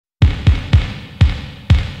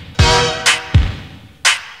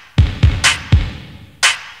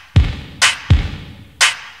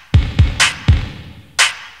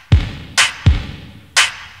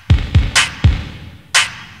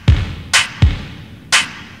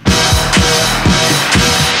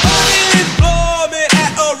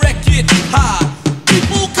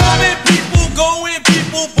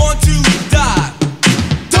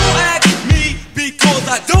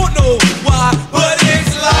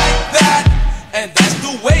and that's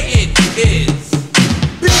the way it is.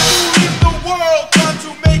 People in the world come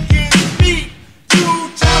to make it meet.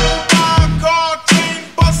 You travel by car, train,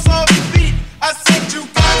 bus, or feet. I said you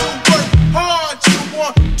got to work hard. You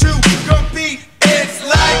want to compete. It's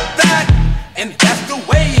like that, and that's the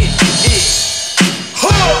way it is.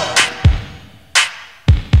 Huh!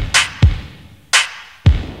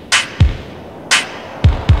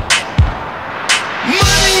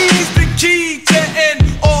 Money is the key to end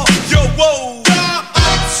all your woes. Your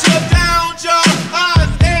ups, your downs, your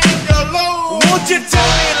highs, and your lows. Won't you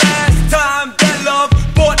tell me last time that love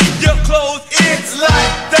bought your clothes? It's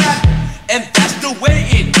like that, and that's the way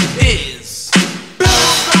it is.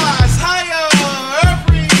 Bills rise higher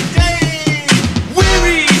every day. We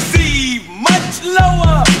receive much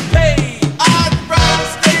lower pay. I'd rather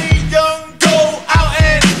stay young, Go out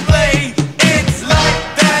and play. It's like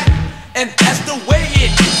that, and that's the way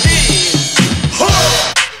it is.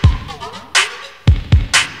 Huh!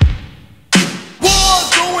 Wars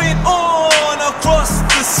going on across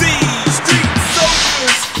the sea. street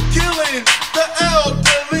soldiers killing the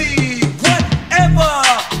elderly. Whatever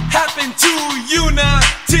happened to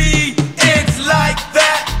unity? It's like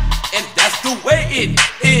that, and that's the way it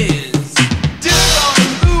is.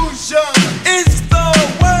 Disillusion It's the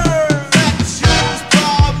word that's used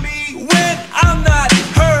by me. when I'm not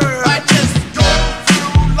heard. I just go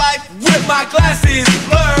through life With my glasses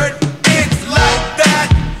blurred, it's like that,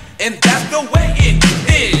 and that's the way it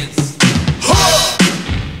is. Huh!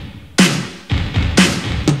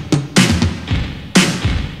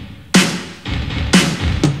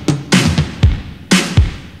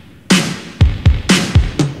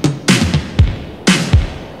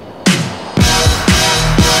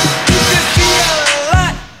 You can see a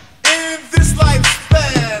lot in this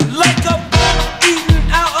lifespan. like a bug eaten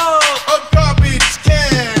out of. A garbage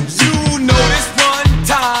can. You noticed one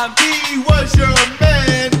time He was your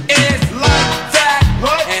man. it's like that,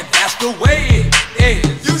 What? and that's the way it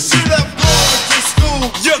is. You should have gone to school,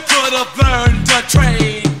 You could have learned a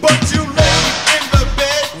trade but you laid in the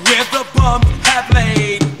bed. where the bums have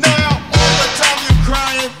laid. Now all the time you're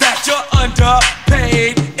crying. That you're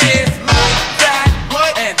underpaid. It's like that,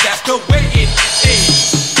 What? and that's the way it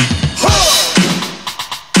is. Huh!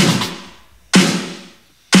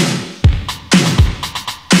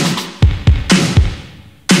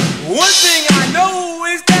 One thing I know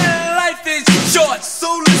is that life is short. So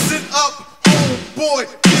listen up, oh boy,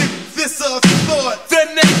 give this a thought. The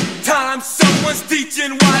next time someone's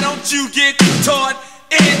teaching, why don't you get taught?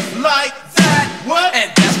 It's Like that, What?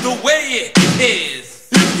 and that's the way it is.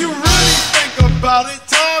 if you really think about it,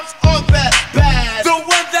 times aren't that bad. The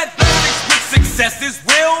one that brings with successes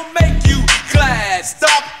will make you glad.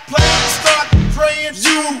 Stop playing, start praying.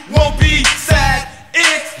 You won't be sad.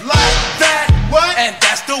 It's like that, What? and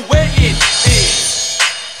that's the way it is.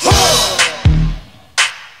 Huh!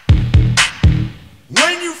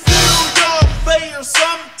 When you feel your failure,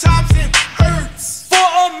 sometimes it hurts. For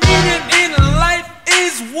a meaning in life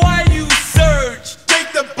is why you search. Take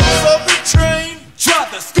the bus or the train. Try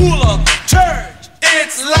the school of the church.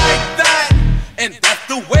 It's like that, and that's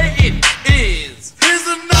the way